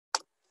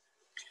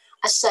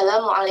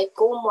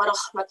Assalamualaikum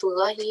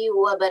warahmatullahi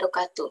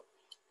wabarakatuh.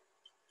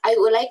 I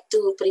would like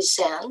to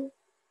present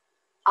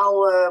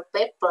our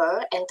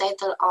paper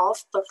entitled of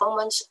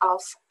Performance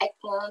of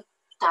Acne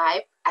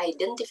Type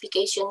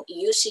Identification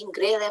Using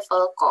Gray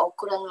Level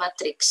Co-occurrence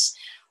Matrix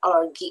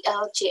or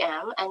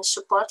GLCM and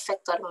Support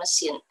Vector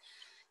Machine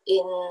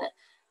in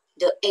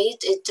the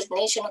 8th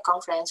International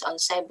Conference on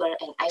Cyber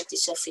and IT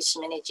Service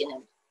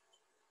Management.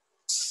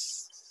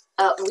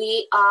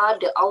 We are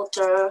the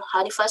author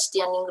Hanifah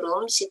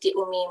Stianingrum, Siti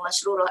Umi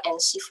Masruro, and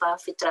Siva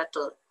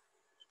Fitratul.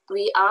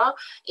 We are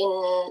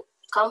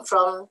come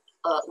from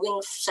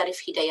Wing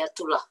Sarif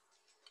Hidayatullah.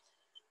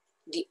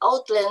 The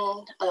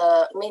outline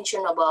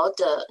mentioned about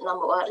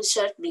number 1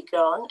 research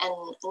background,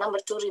 and number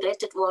 2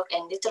 related work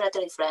and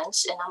literature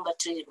reference, and number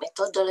 3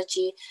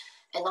 methodology,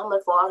 and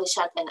number 4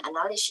 research and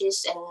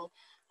analysis, and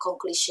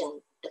conclusion,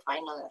 the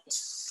final.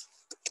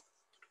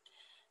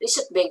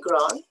 Research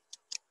background.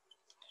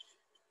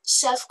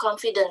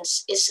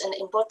 Self-confidence is an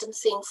important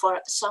thing for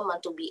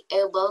someone to be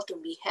able to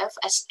behave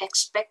as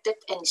expected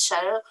and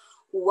desired.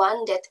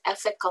 One that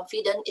affects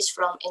confidence is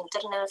from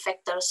internal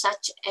factors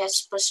such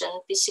as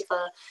person's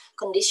physical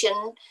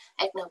condition.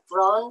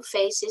 Acne-prone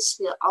faces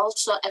will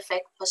also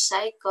affect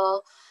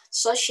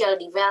psycho-social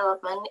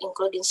development,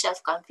 including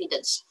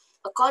self-confidence.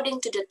 According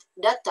to the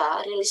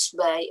data released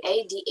by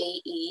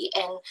ADAE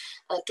and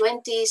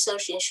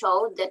 2013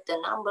 showed that the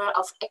number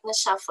of acne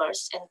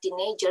sufferers and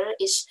teenagers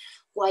is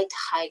quite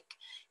high.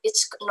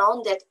 It's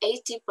known that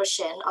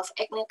 80% of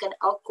acne can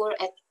occur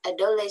at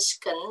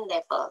adolescent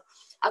level.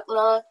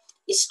 Acne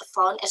is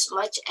found as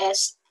much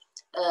as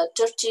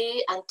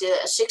 30 until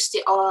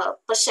 60%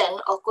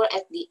 occur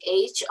at the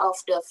age of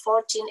the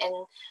 14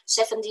 and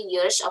 17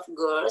 years of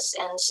girls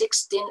and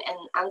 16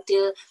 and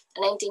until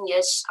 19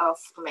 years of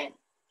men.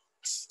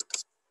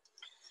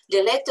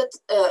 The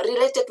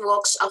related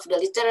works of the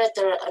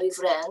literature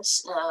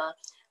reference.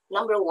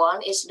 Number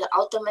 1 is the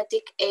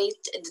automatic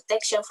age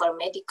detection for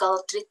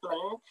medical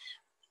treatment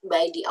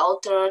by the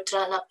author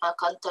Tranapa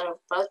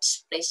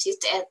Counterparts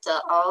Presit et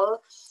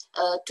al.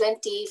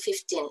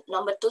 2015.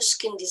 Number 2,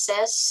 skin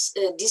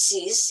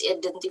disease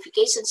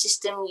identification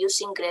system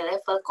using gray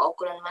level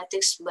co-occurrence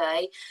matrix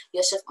by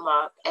Joseph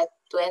Mark at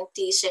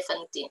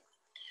 2017.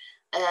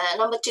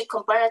 Number 3,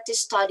 comparative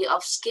study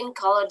of skin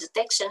color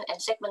detection and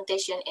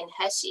segmentation in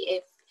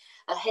HIV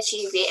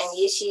and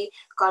YC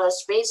color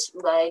space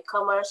by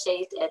Commerce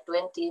at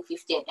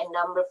 2015. And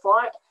number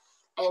 4,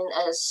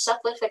 a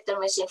support vector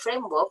machine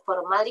framework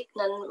for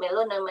malignant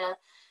melanoma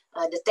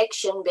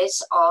detection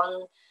based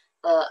on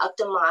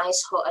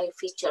optimized HOI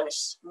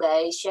features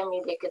by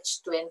Shami Beckett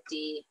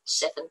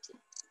 2017.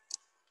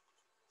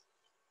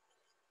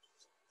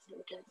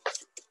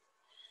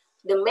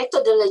 The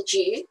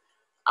methodology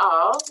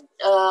are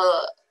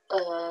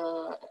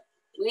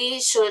we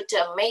should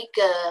make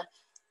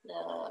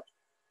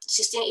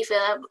system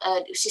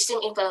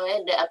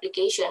implement the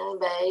application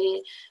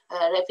by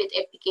rapid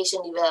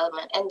application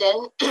development, and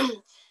then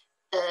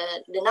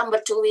the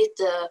number 2 with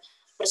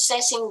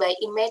processing by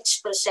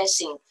image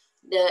processing.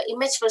 The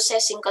image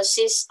processing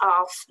consists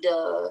of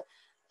the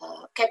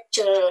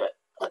capture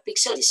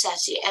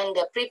pixelization and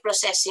the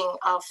pre-processing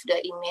of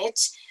the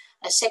image,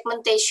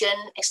 segmentation,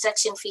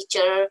 extraction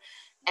feature,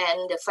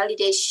 and the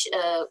validation.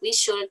 We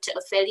should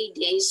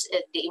validate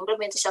the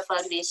implementation of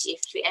validation,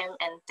 CITSM,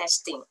 and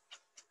testing.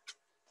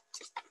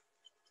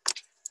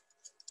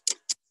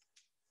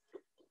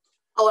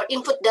 Our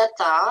input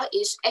data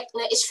is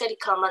acne is very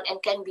common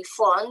and can be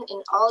found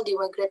in all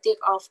demographic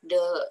of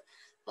the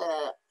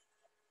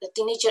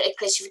teenager.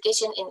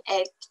 Classification in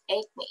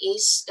acne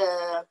is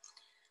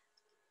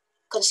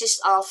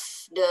consists of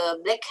the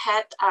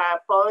blackhead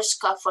are pores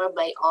covered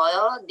by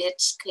oil, dead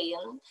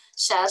skin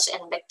cells,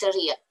 and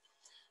bacteria.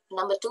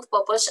 Number 2,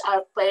 purples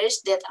are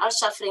pairs that are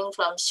suffering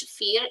from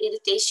severe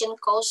irritation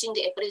causing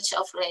the appearance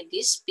of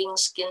reddish pink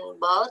skin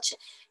bulge.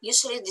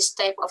 Usually this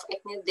type of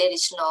acne there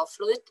is no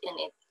fluid in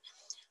it.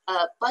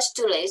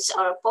 Pustules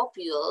are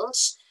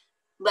papules,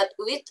 but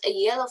with a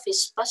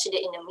yellowish pustule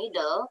in the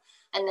middle.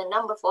 And the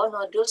number 4,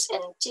 nodules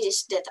and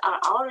cysts that are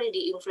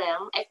already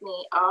inflamed.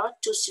 Acne are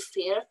too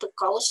severe to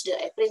cause the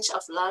appearance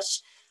of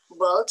large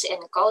bulge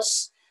and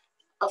cause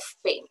of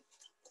pain.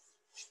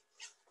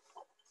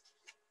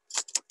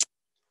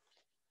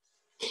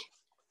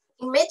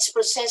 Image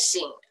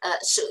processing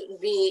should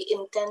be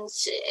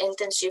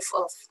intensive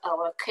of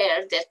our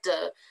care, that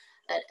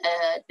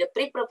the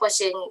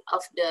pre-processing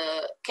of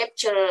the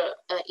capture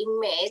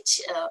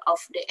image of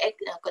the egg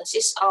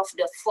consists of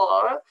the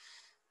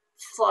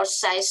four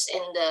size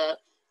and the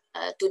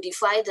to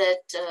divide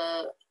that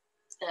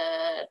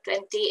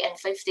 20 and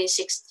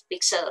 56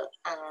 pixel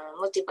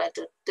multiplied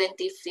to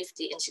 20,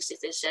 50, and 60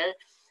 pixel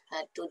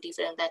to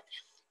different that.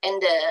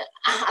 And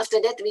after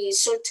that, we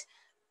should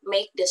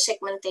make the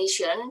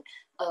segmentation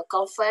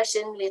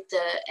conversion with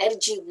the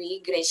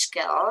RGB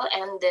grayscale,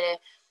 and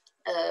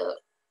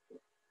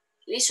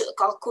we should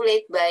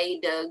calculate by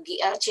the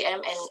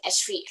GLCM and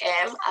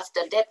SVM.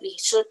 After that, we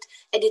should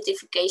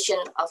identification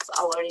of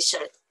our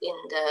result in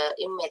the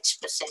image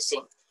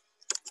processing.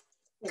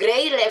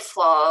 gray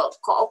level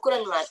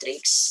co-occurrence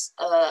matrix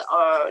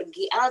or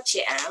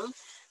GLCM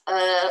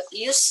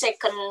use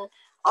second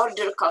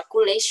order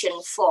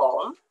calculation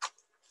form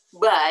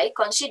by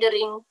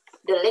considering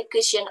the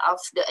location of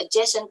the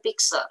adjacent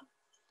pixel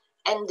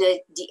and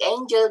the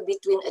angle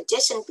between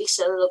adjacent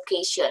pixel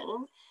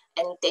location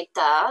and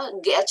theta.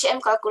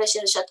 GLCM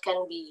calculation result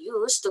can be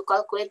used to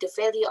calculate the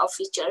value of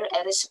feature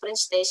as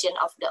representation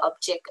of the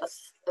object of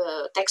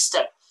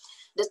texture.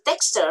 The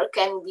texture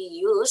can be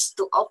used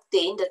to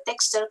obtain the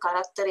texture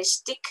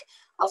characteristic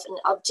of an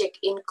object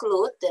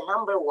include the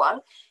number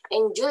 1,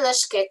 angular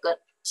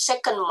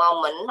second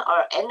moment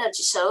or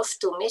energy served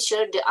to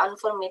measure the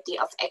uniformity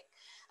of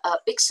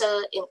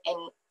pixel in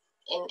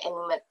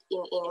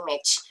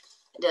image.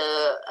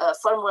 The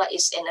formula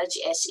is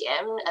energy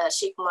SEM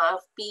sigma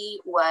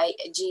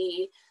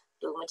PYG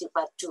to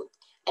multiply 2.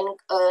 And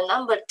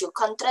number 2,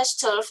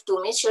 contrast curve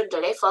to measure the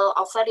level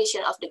of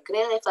variation of the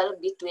gray level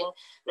between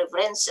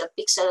reference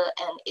pixel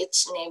and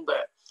its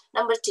neighbor.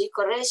 Number 3,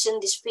 correlation.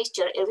 This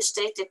picture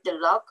illustrated the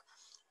log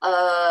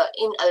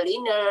in a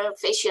linear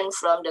fashion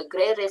from the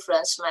gray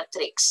reference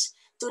matrix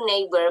to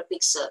neighbor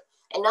pixel.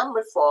 And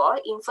number 4,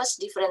 inverse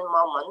different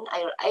moment,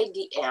 or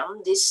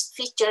IDM. This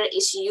feature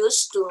is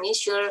used to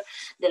measure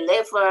the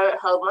level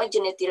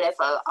homogeneity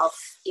level of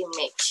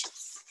image.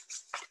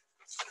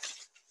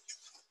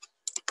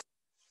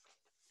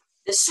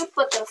 The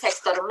subpattern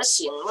vector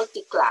machine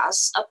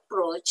multi-class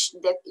approach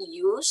that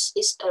use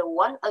is a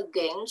one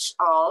against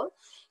all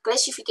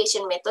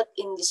classification method.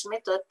 In this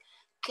method,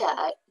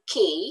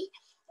 K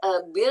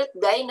build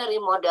binary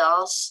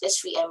models,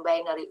 SVM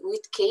binary,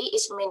 with K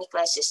is many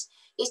classes.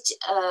 Each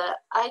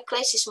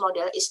I-classes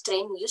model is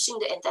trained using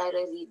the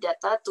entire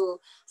data to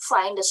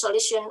find the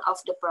solution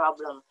of the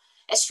problem.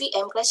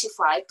 SVM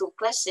classified two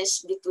classes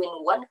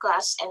between one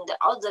class and the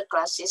other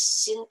classes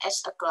seen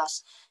as a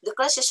class. The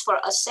classes for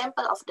a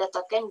sample of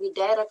data can be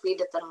directly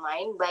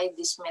determined by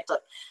this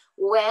method.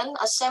 When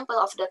a sample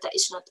of data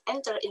is not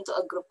entered into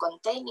a group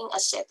containing a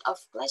set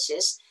of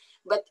classes,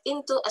 but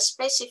into a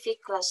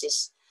specific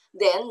classes,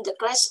 then the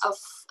class of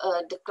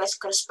the class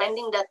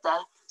corresponding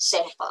data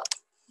sample.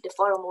 The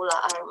formula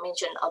are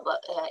mentioned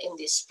about in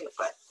this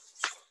paper.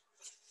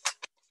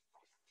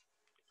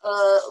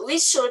 We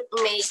should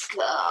make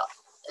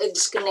a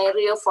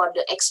scenario for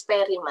the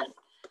experiment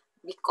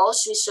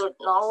because we should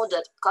know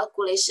that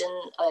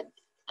calculation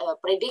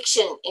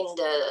prediction in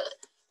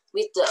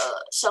with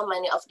so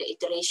many of the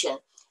iteration.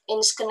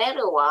 In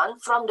scenario 1,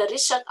 from the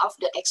result of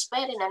the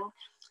experiment,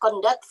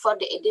 conduct for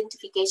the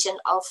identification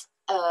of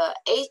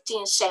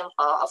 18 sample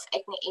of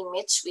acne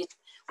image with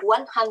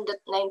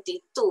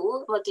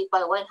 192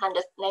 multiple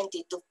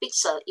 192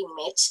 pixel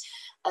image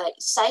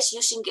size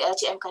using the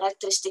LGM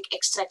characteristic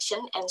extraction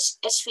and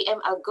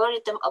SVM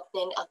algorithm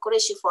obtain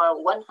accuracy for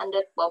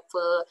 100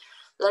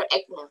 popular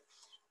acne.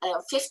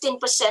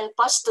 15%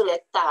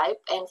 postulate type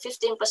and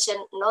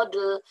 15%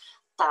 nodal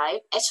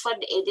type. As for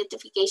the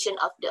identification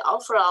of the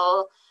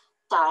overall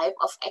type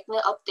of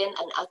acne, obtain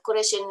an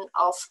accuracy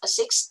of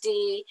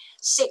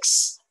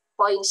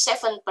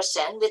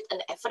 66.7% with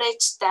an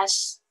average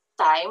test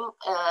time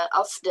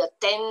of the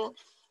 10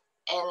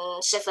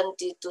 and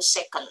 72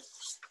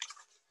 seconds.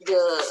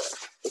 The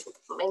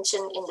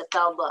mentioned in the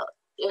table,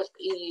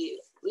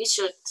 we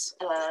should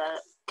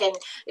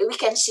we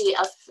can see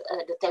of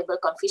the table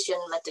confusion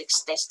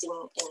matrix testing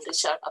in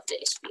result of the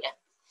SPM.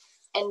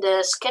 And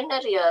the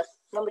scenario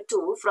number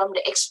 2, from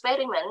the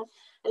experiment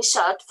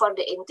result for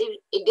the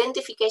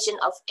identification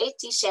of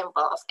 80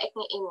 sample of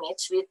acne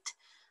image with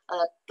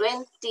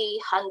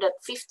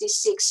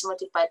 256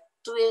 multiplied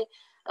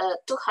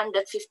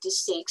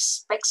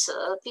 256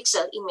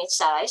 pixel image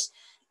size,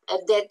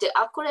 that the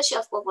accuracy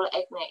of popular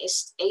acne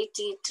is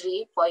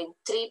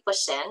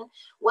 83.3%,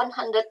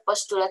 100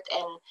 postulate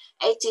and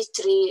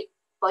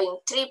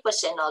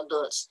 83.3%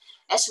 nodules.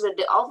 As with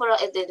the overall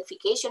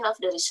identification of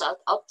the result,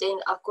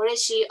 obtain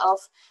accuracy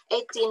of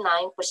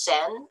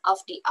 89%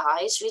 of the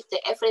eyes with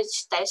the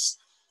average test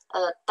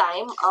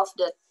time of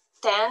the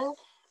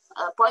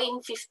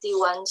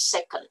 10.51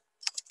 second.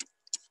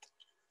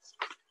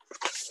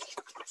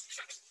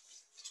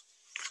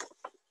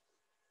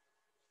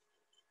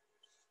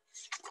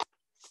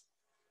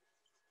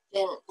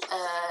 Then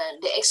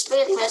the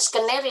experiment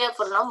scenario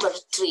for number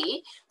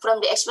 3, from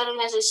the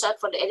experiment result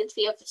for the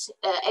identification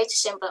of each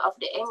sample of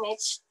the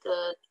image,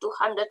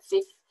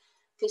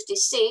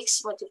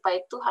 256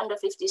 multiplied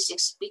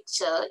 256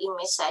 pixel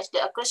image size,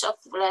 the accuracy of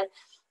blood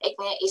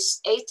acne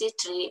is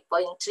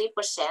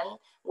 83.3%,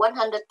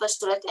 100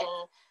 postulate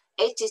and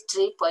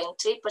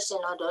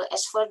 83.3% nodule.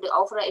 As for the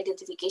overall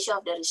identification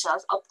of the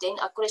result, obtain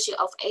accuracy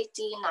of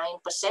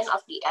 89%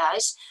 of the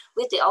eyes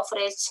with the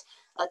average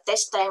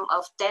test time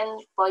of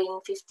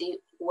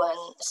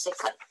 10.51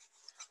 seconds.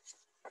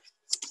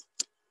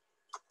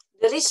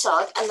 The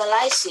result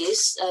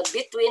analysis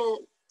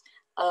between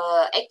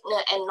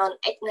acne and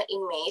non-acne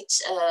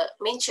image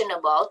mentioned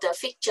about the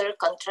feature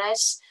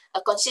contrast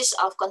consists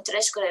of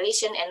contrast,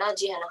 correlation,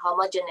 energy, and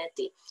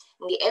homogeneity.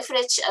 In the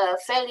average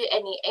value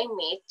any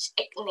image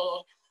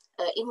acne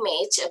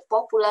image,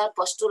 popular,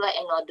 postular,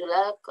 and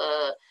nodular,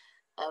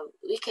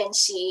 we can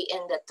see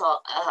in the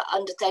top,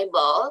 on the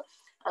table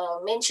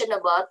mention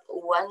about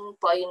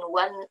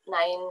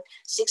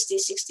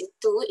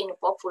 1.196062 in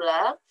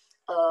popular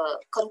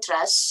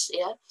contrast,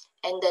 yeah,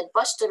 and then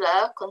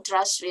postular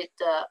contrast with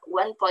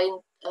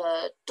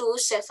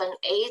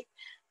 1.27859,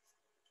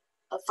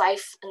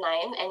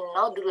 and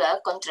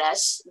nodular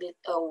contrast with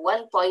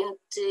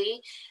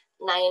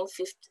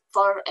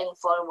 1.3954 and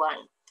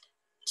 41.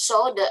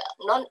 So the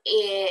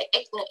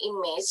non-acne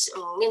image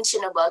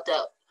mention about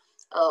the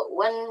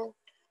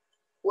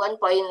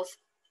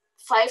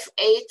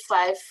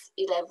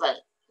 1.58511,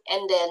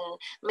 and then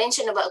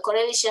mention about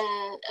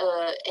correlation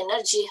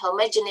energy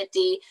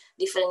homogeneity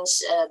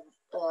difference,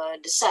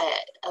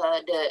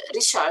 the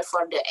result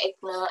for the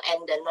acne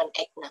and the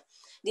non-acne.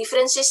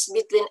 Differences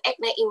between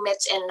acne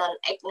image and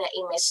non-acne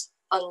image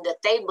on the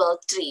table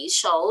 3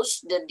 shows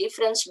the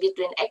difference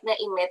between acne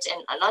image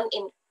and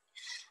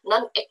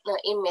non-acne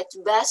image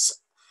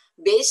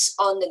based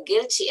on the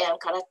GLCM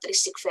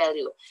characteristic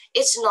value.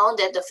 It's known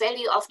that the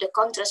value of the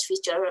contrast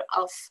feature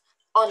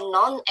on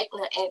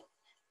non-acne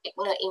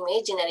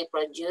imaginary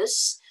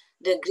produce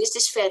the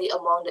greatest value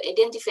among the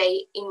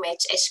identified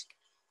image as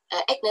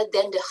acne,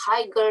 then the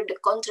higher the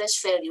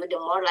contrast value, the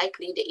more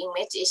likely the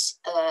image is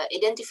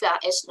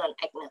identified as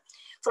non-acne.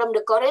 From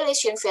the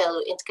correlation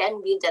value, it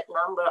can be that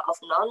number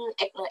of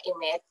non-acne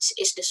image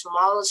is the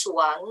smallest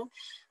one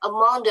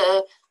among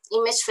the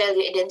image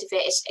value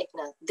identified as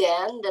acne.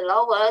 Then the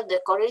lower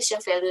the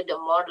correlation value, the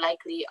more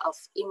likely of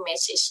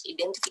image is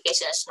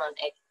identification as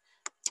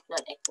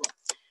non-acne.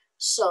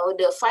 So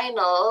the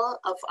final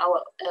of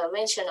our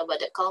mention about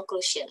the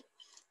conclusion.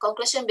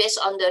 Conclusion based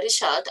on the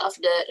result of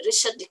the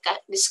research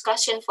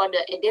discussion for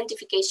the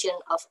identification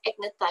of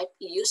acne type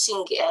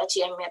using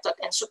GLCM method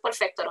and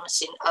supervector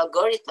machine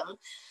algorithm,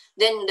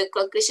 then the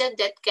conclusion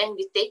that can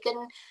be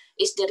taken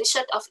is the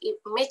result of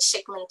image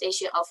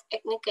segmentation of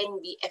acne can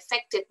be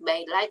affected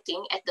by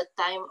lighting at the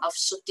time of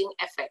shooting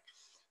effect.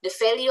 The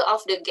value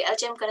of the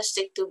GLCM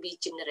characteristic to be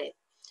generated.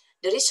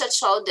 The research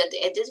showed that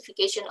the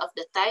identification of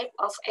the type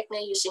of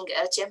acne using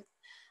GLCM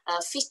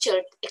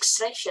featured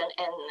extraction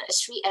and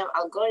SVM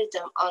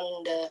algorithm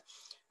on the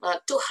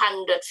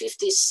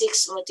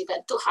 256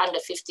 multiplied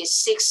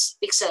 256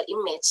 pixel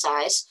image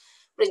size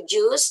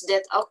produced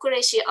that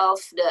accuracy of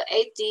the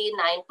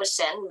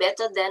 89%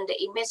 better than the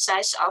image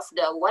size of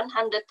the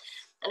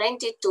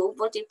 192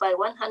 multiplied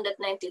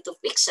 192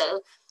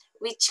 pixel,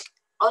 which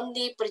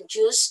only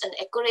produced an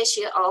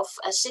accuracy of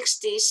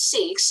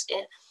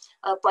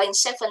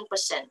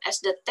 66.7%, as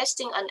the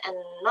testing on a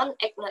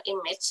non-acne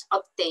image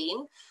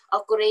obtained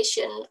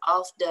accuracy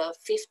of the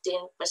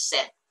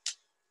 15%.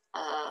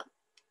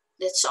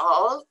 That's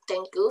all.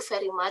 Thank you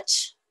very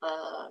much.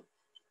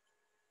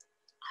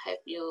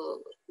 Hope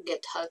you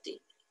get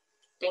healthy.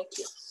 Thank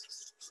you.